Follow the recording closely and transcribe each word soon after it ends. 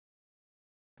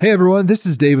Hey everyone, this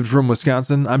is David from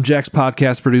Wisconsin. I'm Jack's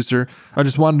podcast producer. I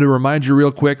just wanted to remind you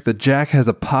real quick that Jack has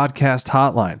a podcast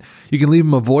hotline. You can leave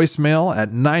him a voicemail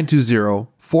at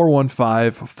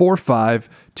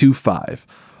 920-415-4525.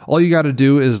 All you got to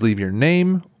do is leave your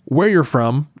name, where you're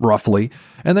from, roughly,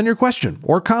 and then your question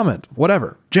or comment,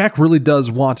 whatever. Jack really does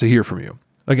want to hear from you.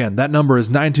 Again, that number is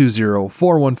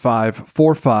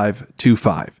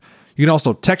 920-415-4525. You can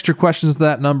also text your questions to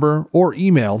that number or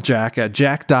email Jack at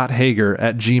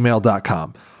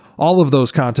jack.hager@gmail.com. All of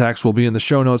those contacts will be in the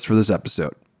show notes for this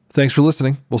episode. Thanks for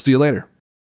listening. We'll see you later.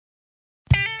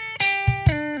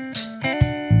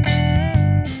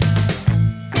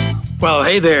 Well,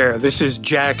 hey there, this is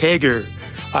Jack Hager.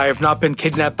 I have not been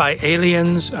kidnapped by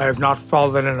aliens. I have not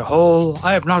fallen in a hole.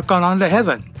 I have not gone on to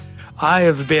heaven. I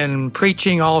have been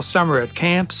preaching all summer at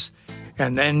camps,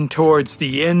 and then towards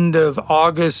the end of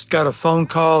August, got a phone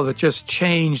call that just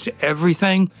changed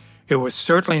everything. It was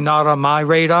certainly not on my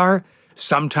radar.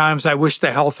 Sometimes I wish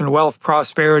the health and wealth,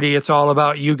 prosperity, it's all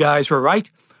about you guys were right,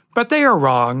 but they are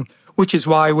wrong, which is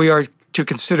why we are to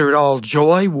consider it all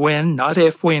joy when, not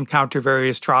if, we encounter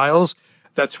various trials.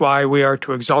 That's why we are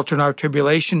to exult in our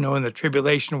tribulation, knowing that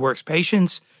tribulation works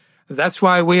patience. That's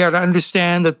why we are to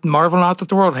understand that marvel not that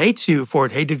the world hates you, for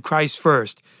it hated Christ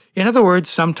first. In other words,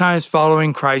 sometimes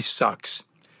following Christ sucks.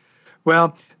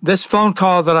 Well, this phone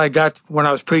call that I got when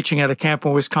I was preaching at a camp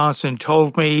in Wisconsin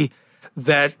told me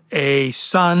that a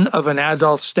son of an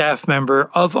adult staff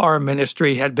member of our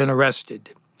ministry had been arrested.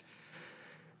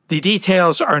 The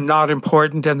details are not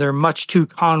important and they're much too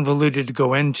convoluted to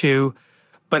go into,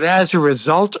 but as a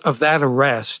result of that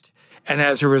arrest, and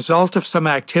as a result of some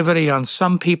activity on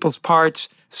some people's parts,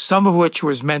 some of which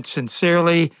was meant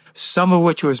sincerely, some of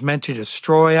which was meant to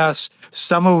destroy us,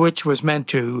 some of which was meant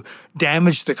to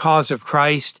damage the cause of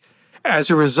Christ. As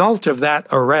a result of that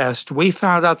arrest, we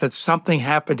found out that something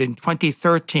happened in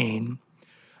 2013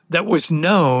 that was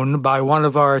known by one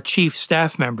of our chief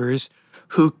staff members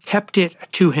who kept it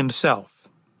to himself.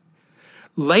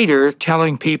 Later,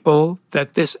 telling people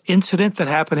that this incident that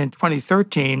happened in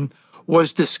 2013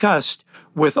 was discussed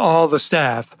with all the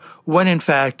staff, when in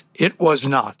fact it was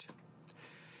not.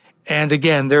 And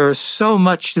again, there is so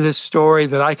much to this story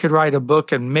that I could write a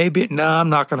book, and I'm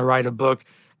not going to write a book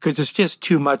because it's just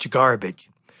too much garbage.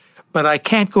 But I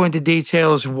can't go into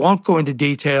details, won't go into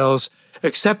details,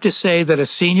 except to say that a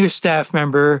senior staff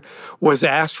member was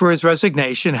asked for his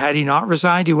resignation. Had he not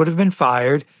resigned, he would have been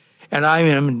fired. And I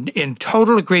am in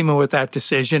total agreement with that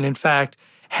decision. In fact,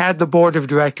 had the board of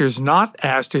directors not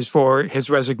asked for his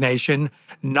resignation,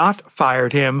 not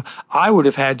fired him, I would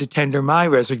have had to tender my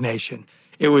resignation.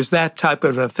 It was that type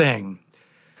of a thing.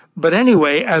 But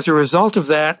anyway, as a result of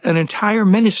that, an entire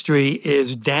ministry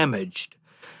is damaged.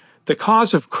 The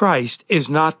cause of Christ is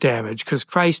not damaged because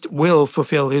Christ will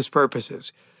fulfill his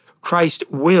purposes. Christ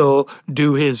will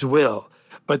do his will.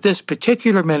 But this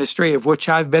particular ministry, of which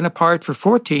I've been a part for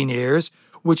 14 years,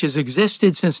 which has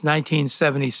existed since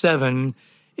 1977,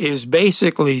 is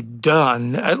basically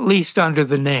done, at least under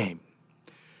the name.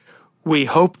 We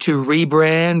hope to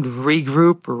rebrand,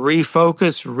 regroup,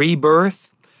 refocus, rebirth.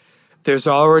 There's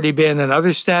already been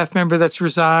another staff member that's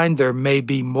resigned. There may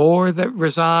be more that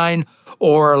resign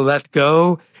or let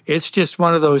go. It's just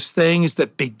one of those things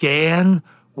that began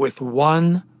with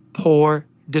one poor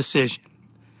decision.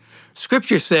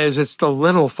 Scripture says it's the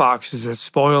little foxes that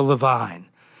spoil the vine.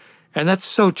 And that's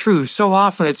so true. So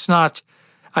often it's not,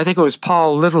 I think it was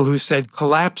Paul Little who said,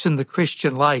 collapse in the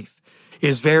Christian life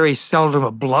is very seldom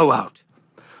a blowout,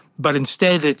 but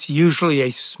instead it's usually a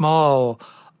small,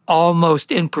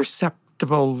 almost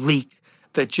imperceptible leak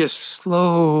that just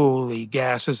slowly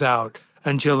gasses out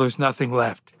until there's nothing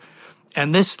left.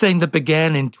 And this thing that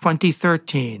began in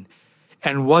 2013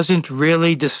 and wasn't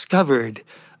really discovered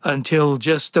until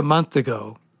just a month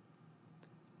ago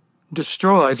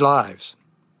destroyed lives,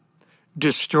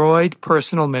 destroyed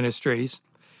personal ministries.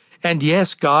 And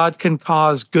yes, God can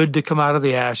cause good to come out of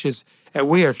the ashes, and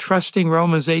we are trusting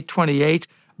Romans 8:28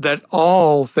 that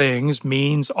all things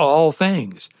means all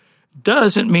things.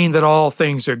 Doesn't mean that all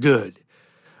things are good,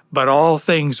 but all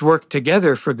things work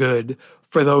together for good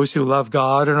for those who love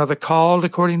God and are the called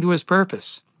according to his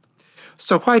purpose.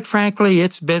 So quite frankly,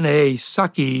 it's been a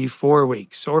sucky 4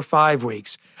 weeks or 5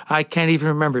 weeks. I can't even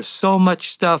remember. So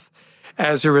much stuff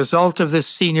as a result of this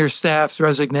senior staff's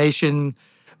resignation.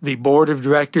 The board of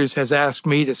directors has asked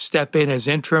me to step in as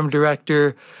interim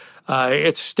director.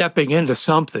 It's stepping into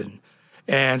something.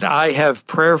 And I have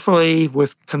prayerfully,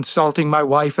 with consulting my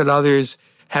wife and others,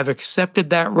 have accepted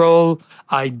that role.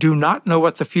 I do not know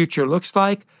what the future looks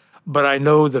like, but I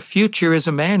know the future is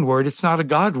a man word. It's not a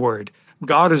God word.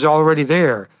 God is already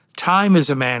there. Time is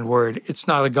a man word. It's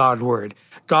not a God word.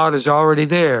 God is already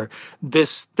there.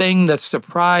 This thing that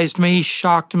surprised me,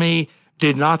 shocked me,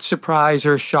 did not surprise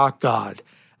or shock God.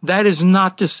 That is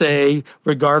not to say,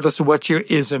 regardless of what your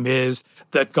ism is,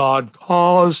 that God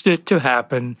caused it to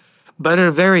happen, but at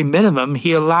a very minimum,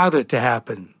 he allowed it to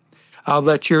happen. I'll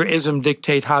let your ism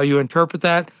dictate how you interpret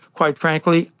that. Quite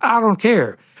frankly, I don't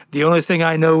care. The only thing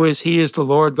I know is he is the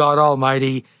Lord God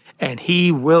Almighty, and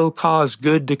he will cause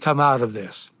good to come out of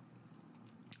this.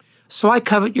 So I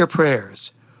covet your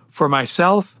prayers for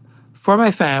myself, for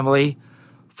my family,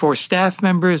 for staff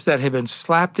members that have been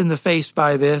slapped in the face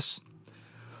by this,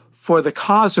 for the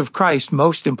cause of Christ,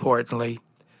 most importantly,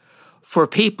 for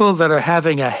people that are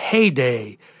having a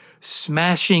heyday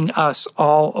smashing us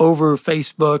all over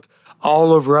Facebook,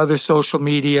 all over other social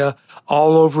media,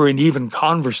 all over in even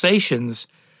conversations,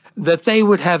 that they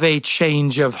would have a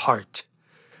change of heart.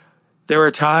 There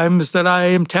are times that I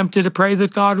am tempted to pray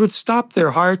that God would stop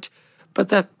their heart, but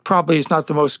that probably is not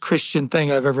the most Christian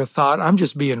thing I've ever thought. I'm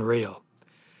just being real.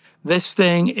 This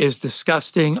thing is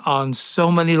disgusting on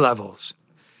so many levels.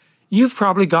 You've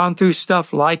probably gone through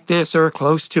stuff like this or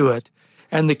close to it,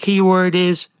 and the key word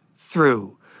is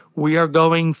through. We are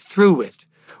going through it.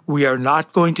 We are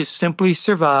not going to simply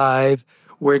survive.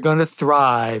 We're going to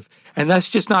thrive. And that's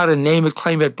just not a name it,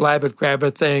 claim it, blab it, grab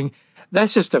it thing.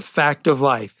 That's just a fact of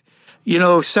life. You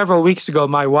know, several weeks ago,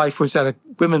 my wife was at a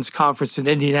women's conference in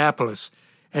Indianapolis,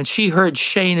 and she heard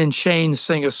Shane and Shane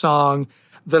sing a song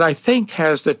that I think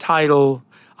has the title,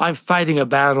 I'm Fighting a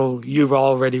Battle You've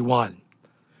Already Won.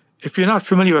 If you're not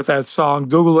familiar with that song,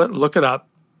 Google it, look it up.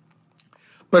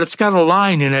 But it's got a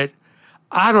line in it,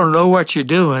 I don't know what you're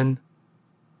doing,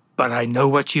 but I know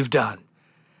what you've done.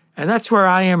 And that's where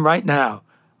I am right now.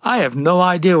 I have no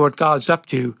idea what God's up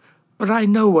to, but I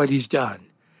know what he's done.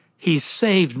 He's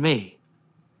saved me.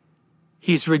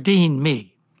 He's redeemed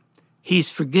me. He's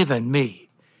forgiven me.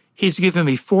 He's given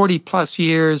me 40 plus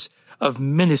years of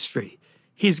ministry.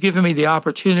 He's given me the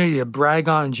opportunity to brag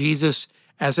on Jesus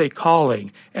as a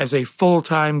calling, as a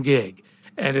full-time gig.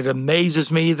 And it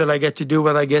amazes me that I get to do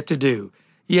what I get to do.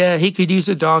 Yeah, he could use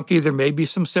a donkey. There may be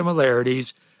some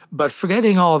similarities, but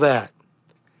forgetting all that,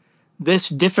 this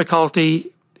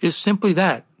difficulty is simply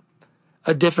that,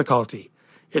 a difficulty.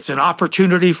 It's an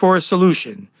opportunity for a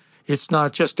solution. It's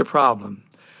not just a problem.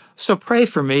 So pray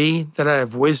for me that I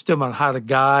have wisdom on how to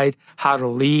guide, how to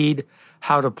lead,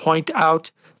 how to point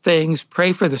out things.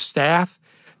 Pray for the staff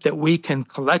that we can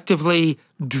collectively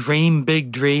dream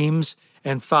big dreams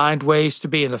and find ways to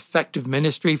be an effective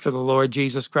ministry for the Lord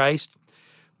Jesus Christ.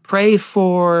 Pray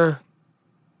for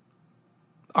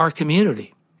our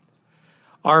community.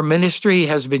 Our ministry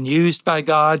has been used by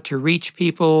God to reach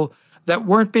people that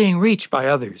weren't being reached by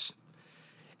others.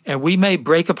 And we may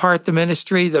break apart the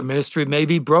ministry may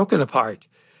be broken apart,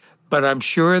 but I'm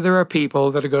sure there are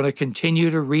people that are going to continue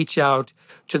to reach out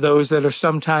to those that are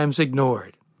sometimes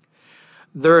ignored.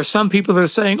 There are some people that are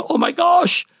saying, oh my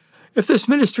gosh, if this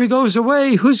ministry goes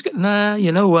away,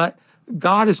 you know what?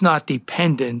 God is not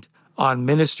dependent on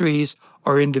ministries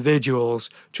or individuals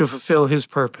to fulfill his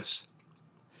purpose.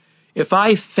 If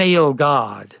I fail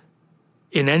God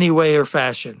in any way or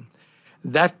fashion,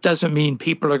 that doesn't mean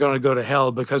people are going to go to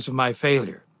hell because of my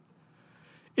failure.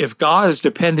 If God is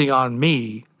depending on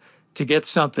me to get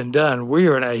something done,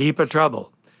 we're in a heap of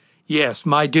trouble. Yes,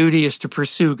 my duty is to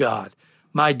pursue God.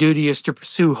 My duty is to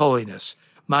pursue holiness.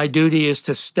 My duty is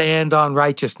to stand on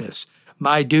righteousness.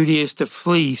 My duty is to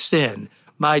flee sin.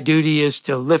 My duty is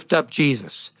to lift up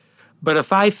Jesus. But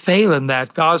if I fail in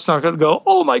that, God's not going to go,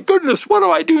 oh my goodness, what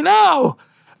do I do now?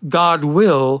 God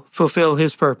will fulfill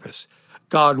his purpose.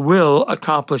 God will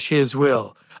accomplish his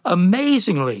will.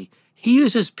 Amazingly, he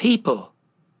uses people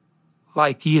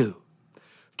like you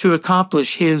to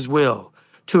accomplish his will,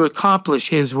 to accomplish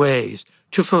his ways,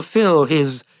 to fulfill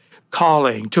his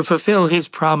calling, to fulfill his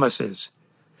promises.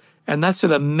 And that's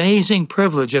an amazing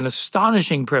privilege, an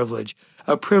astonishing privilege,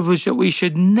 a privilege that we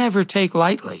should never take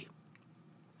lightly.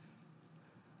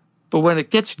 But when it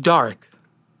gets dark,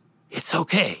 it's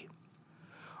okay.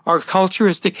 Our culture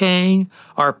is decaying.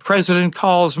 Our president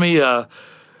calls me a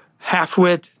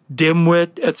half-wit,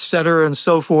 dimwit, etc., and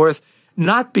so forth,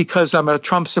 not because I'm a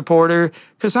Trump supporter,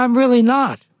 because I'm really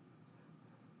not.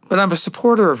 But I'm a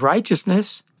supporter of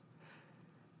righteousness.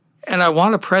 And I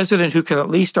want a president who can at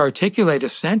least articulate a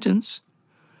sentence.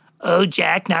 Oh,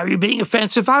 Jack, now you're being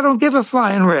offensive. I don't give a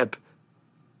flying rip.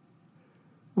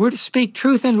 We're to speak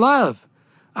truth in love.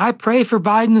 I pray for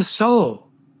Biden's soul.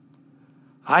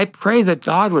 I pray that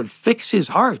God would fix his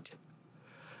heart.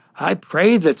 I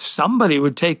pray that somebody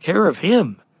would take care of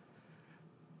him.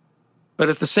 But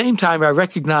at the same time, I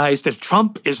recognize that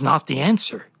Trump is not the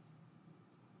answer.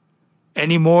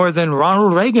 any more than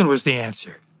Ronald Reagan was the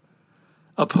answer.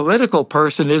 A political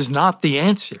person is not the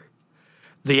answer.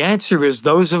 The answer is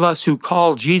those of us who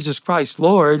call Jesus Christ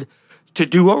Lord to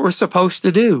do what we're supposed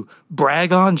to do,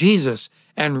 brag on Jesus,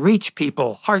 and reach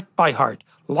people heart by heart,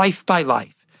 life by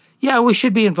life. Yeah, we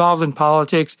should be involved in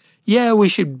politics. Yeah, we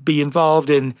should be involved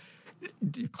in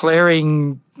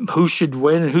declaring who should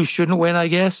win and who shouldn't win, I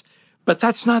guess. But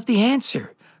that's not the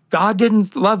answer. God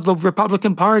didn't love the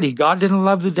Republican Party. God didn't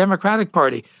love the Democratic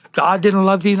Party. God didn't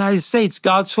love the United States.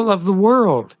 God so loved the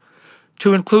world,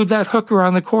 to include that hooker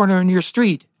on the corner in your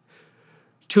street,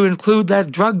 to include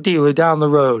that drug dealer down the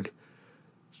road,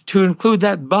 to include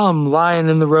that bum lying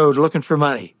in the road looking for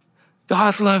money.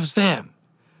 God loves them.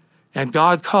 And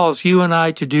God calls you and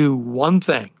I to do one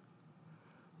thing: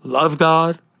 love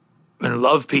God and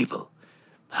love people.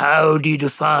 How do you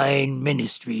define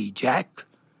ministry, Jack?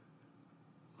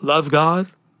 Love God,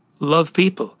 love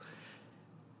people.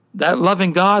 That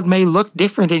loving God may look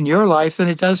different in your life than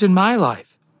it does in my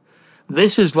life.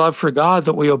 This is love for God,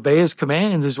 that we obey his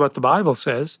commands, is what the Bible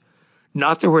says.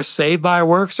 Not that we're saved by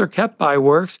works or kept by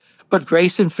works, but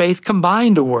grace and faith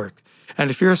combined to work. And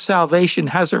if your salvation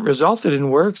hasn't resulted in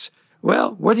works,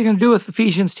 well, what are you going to do with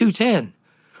Ephesians 2:10?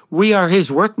 We are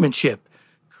his workmanship,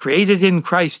 created in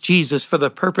Christ Jesus for the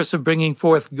purpose of bringing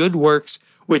forth good works,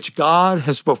 which God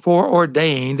has before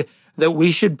ordained that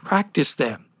we should practice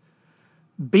them.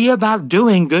 Be about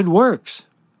doing good works.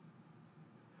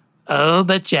 Oh,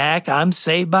 but Jack, I'm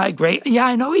saved by grace. Yeah,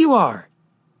 I know you are.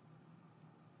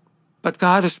 But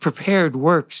God has prepared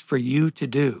works for you to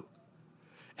do.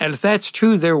 And if that's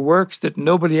true, they're works that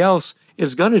nobody else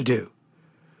is going to do.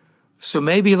 So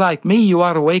maybe like me, you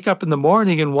ought to wake up in the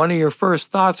morning and one of your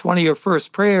first thoughts, one of your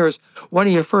first prayers, one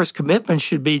of your first commitments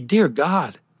should be, Dear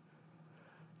God,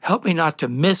 help me not to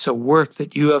miss a work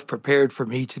that you have prepared for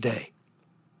me today.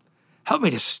 Help me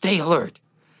to stay alert.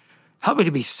 Help me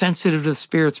to be sensitive to the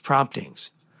Spirit's promptings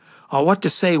on what to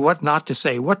say, what not to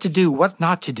say, what to do, what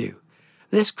not to do.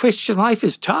 This Christian life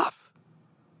is tough.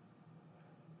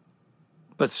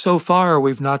 But so far,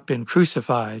 we've not been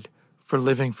crucified for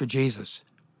living for Jesus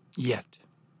yet.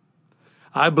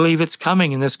 I believe it's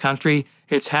coming in this country.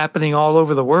 It's happening all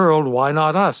over the world. Why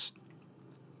not us?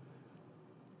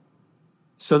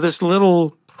 So this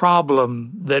little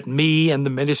problem that me and the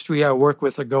ministry I work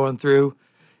with are going through,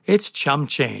 it's chump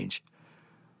change.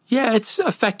 Yeah, it's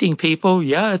affecting people.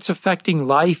 Yeah, it's affecting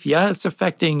life. Yeah, it's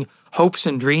affecting hopes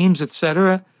and dreams,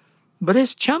 etc. But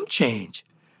it's chump change.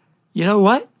 You know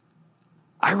what?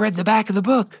 I read the back of the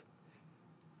book.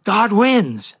 God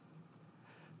wins.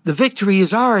 The victory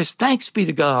is ours. Thanks be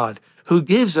to God, who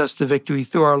gives us the victory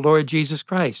through our Lord Jesus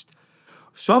Christ.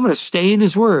 So I'm going to stay in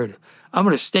his word. I'm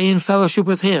going to stay in fellowship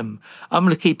with him. I'm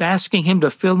going to keep asking him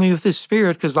to fill me with his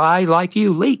Spirit, because I, like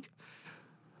you, leak.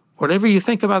 Whatever you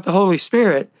think about the Holy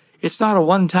Spirit, it's not a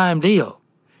one-time deal.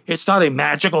 It's not a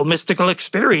magical, mystical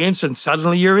experience and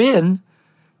suddenly you're in.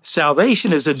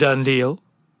 Salvation is a done deal.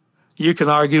 You can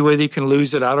argue whether you can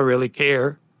lose it. I don't really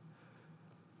care.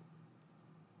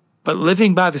 But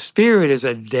living by the Spirit is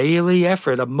a daily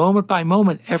effort, a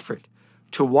moment-by-moment effort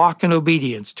to walk in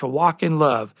obedience, to walk in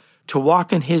love, to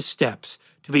walk in his steps,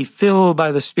 to be filled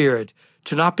by the Spirit,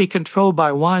 to not be controlled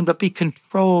by wine, but be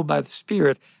controlled by the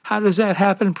Spirit. How does that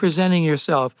happen? Presenting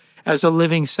yourself as a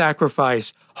living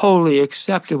sacrifice, holy,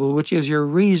 acceptable, which is your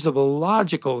reasonable,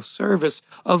 logical service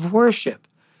of worship.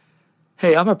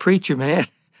 Hey, I'm a preacher, man.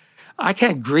 I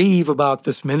can't grieve about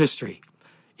this ministry.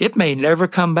 It may never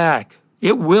come back.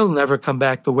 It will never come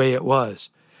back the way it was.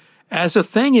 As a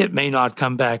thing, it may not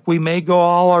come back. We may go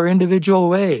all our individual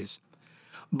ways.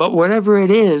 But whatever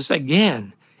it is,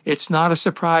 again, it's not a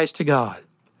surprise to God.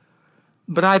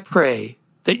 But I pray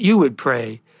that you would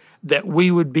pray that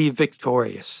we would be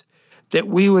victorious, that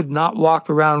we would not walk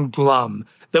around glum,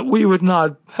 that we would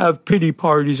not have pity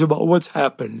parties about what's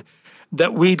happened,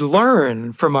 that we'd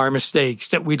learn from our mistakes,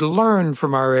 that we'd learn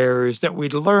from our errors, that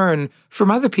we'd learn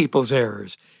from other people's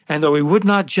errors, and that we would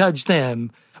not judge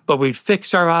them, but we'd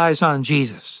fix our eyes on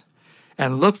Jesus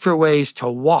and look for ways to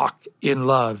walk in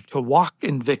love, to walk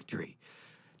in victory,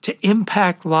 to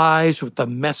impact lives with the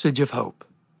message of hope.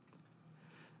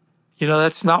 You know,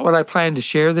 that's not what I plan to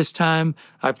share this time.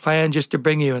 I plan just to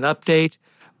bring you an update,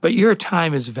 but your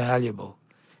time is valuable.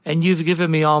 And you've given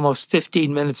me almost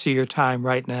 15 minutes of your time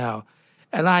right now.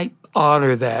 And I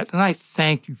honor that, and I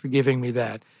thank you for giving me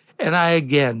that. And I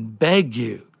again beg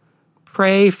you,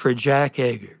 pray for Jack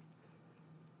Hager.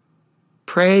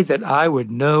 Pray that I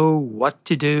would know what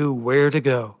to do, where to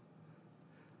go.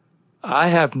 I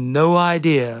have no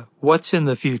idea what's in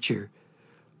the future,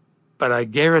 but I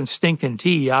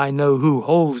guarantee I know who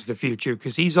holds the future,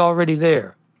 because he's already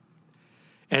there.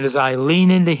 And as I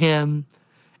lean into him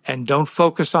and don't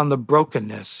focus on the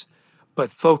brokenness,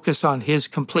 but focus on his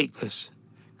completeness,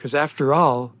 because after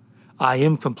all, I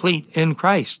am complete in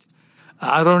Christ.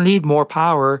 I don't need more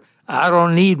power. I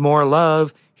don't need more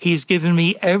love. He's given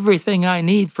me everything I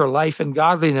need for life and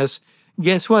godliness.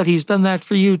 Guess what? He's done that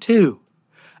for you too.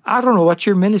 I don't know what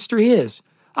your ministry is.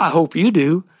 I hope you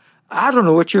do. I don't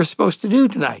know what you're supposed to do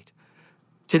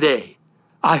today.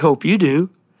 I hope you do.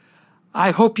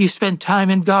 I hope you spend time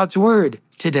in God's Word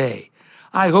today.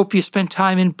 I hope you spend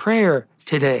time in prayer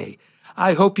today.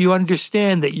 I hope you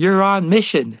understand that you're on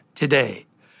mission today.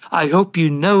 I hope you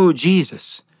know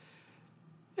Jesus.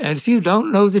 And if you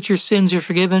don't know that your sins are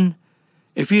forgiven,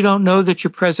 if you don't know that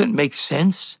your present makes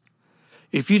sense,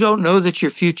 if you don't know that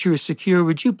your future is secure,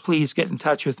 would you please get in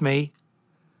touch with me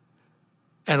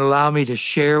and allow me to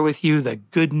share with you the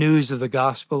good news of the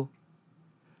gospel?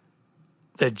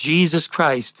 That Jesus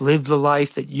Christ lived the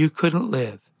life that you couldn't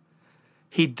live.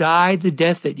 He died the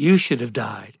death that you should have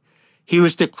died. He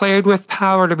was declared with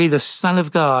power to be the Son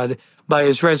of God by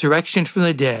his resurrection from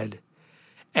the dead.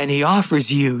 And he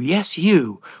offers you, yes,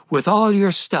 you, with all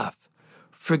your stuff,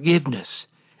 forgiveness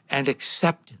and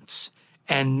acceptance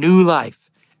and new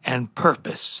life and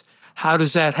purpose. How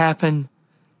does that happen?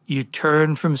 You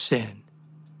turn from sin.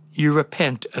 You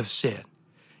repent of sin.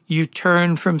 You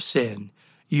turn from sin.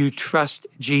 You trust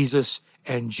Jesus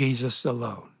and Jesus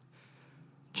alone.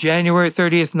 January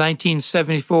 30th,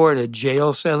 1974, at a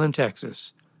jail cell in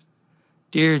Texas.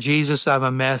 Dear Jesus, I'm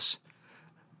a mess.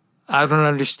 I don't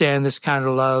understand this kind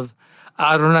of love.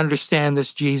 I don't understand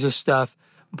this Jesus stuff,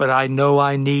 but I know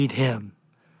I need him.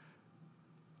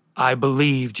 I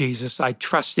believe, Jesus. I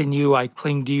trust in you. I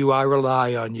cling to you. I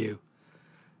rely on you.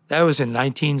 That was in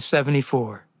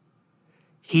 1974.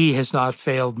 He has not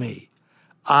failed me.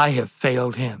 I have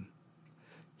failed him.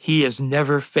 He has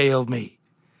never failed me.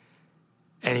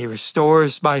 And he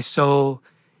restores my soul.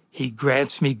 He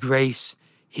grants me grace.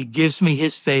 He gives me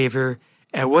his favor.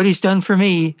 And what he's done for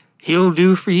me, he'll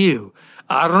do for you.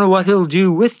 I don't know what he'll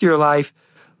do with your life,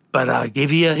 but I'll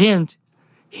give you a hint.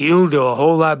 He'll do a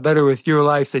whole lot better with your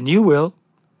life than you will.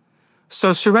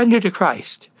 So surrender to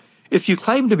Christ. If you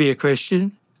claim to be a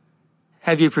Christian,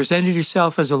 have you presented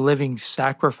yourself as a living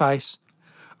sacrifice?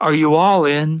 Are you all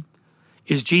in?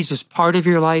 Is Jesus part of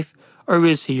your life, or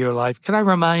is he your life? Can I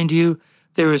remind you,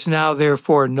 there is now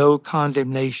therefore no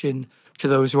condemnation to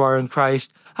those who are in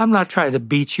Christ. I'm not trying to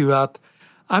beat you up.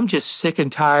 I'm just sick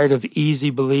and tired of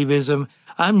easy believism.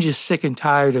 I'm just sick and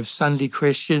tired of Sunday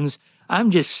Christians.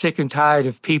 I'm just sick and tired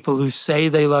of people who say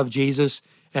they love Jesus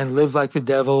and live like the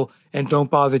devil and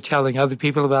don't bother telling other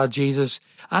people about Jesus.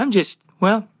 I'm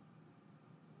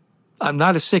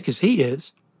not as sick as he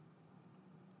is.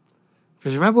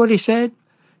 Because remember what he said?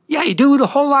 Yeah, you're doing a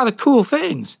whole lot of cool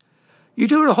things. You're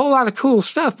doing a whole lot of cool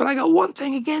stuff, but I got one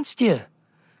thing against you.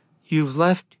 You've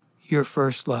left your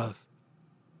first love.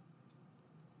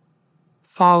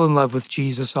 Fall in love with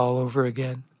Jesus all over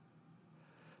again.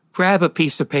 Grab a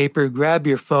piece of paper, grab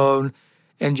your phone,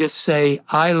 and just say,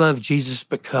 I love Jesus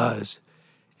because.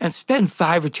 And spend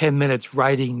 5 or 10 minutes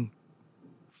writing,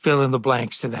 fill in the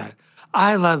blanks to that.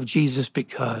 I love Jesus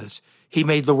because he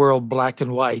made the world black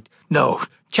and white. No,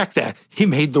 check that. He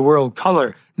made the world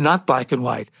color, not black and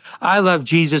white. I love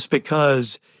Jesus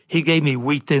because he gave me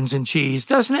wheat thins and cheese.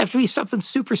 Doesn't have to be something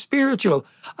super spiritual.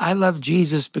 I love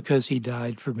Jesus because he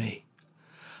died for me.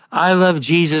 I love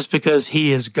Jesus because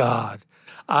he is God.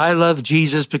 I love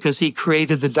Jesus because he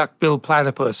created the duck-billed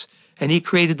platypus, and he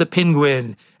created the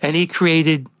penguin, and he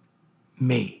created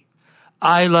me.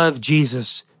 I love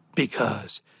Jesus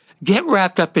because. Get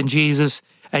wrapped up in Jesus,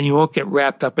 and you won't get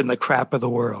wrapped up in the crap of the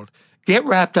world. Get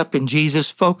wrapped up in Jesus,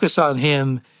 focus on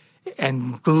him,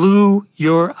 and glue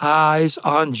your eyes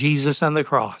on Jesus on the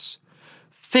cross.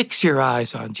 Fix your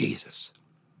eyes on Jesus.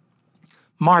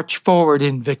 March forward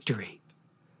in victory.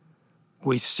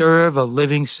 We serve a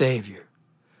living Savior.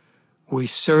 We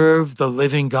serve the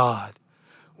living God.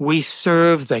 We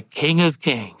serve the King of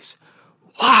Kings.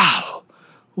 Wow!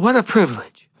 What a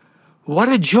privilege. What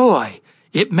a joy.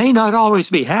 It may not always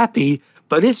be happy,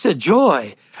 but it's a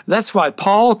joy. That's why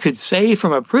Paul could say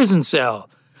from a prison cell,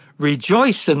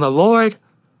 rejoice in the Lord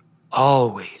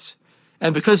always.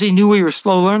 And because he knew we were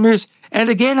slow learners, and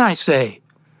again I say,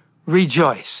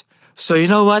 rejoice. So you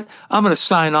know what? I'm going to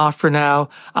sign off for now.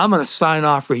 I'm going to sign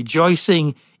off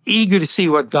rejoicing, eager to see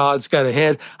what God's got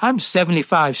ahead. I'm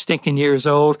 75 stinking years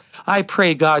old. I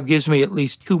pray God gives me at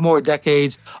least 2 more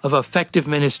decades of effective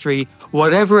ministry,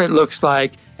 whatever it looks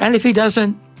like. And if he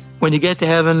doesn't, when you get to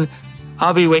heaven,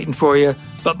 I'll be waiting for you.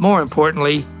 But more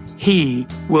importantly, he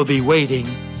will be waiting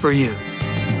for you.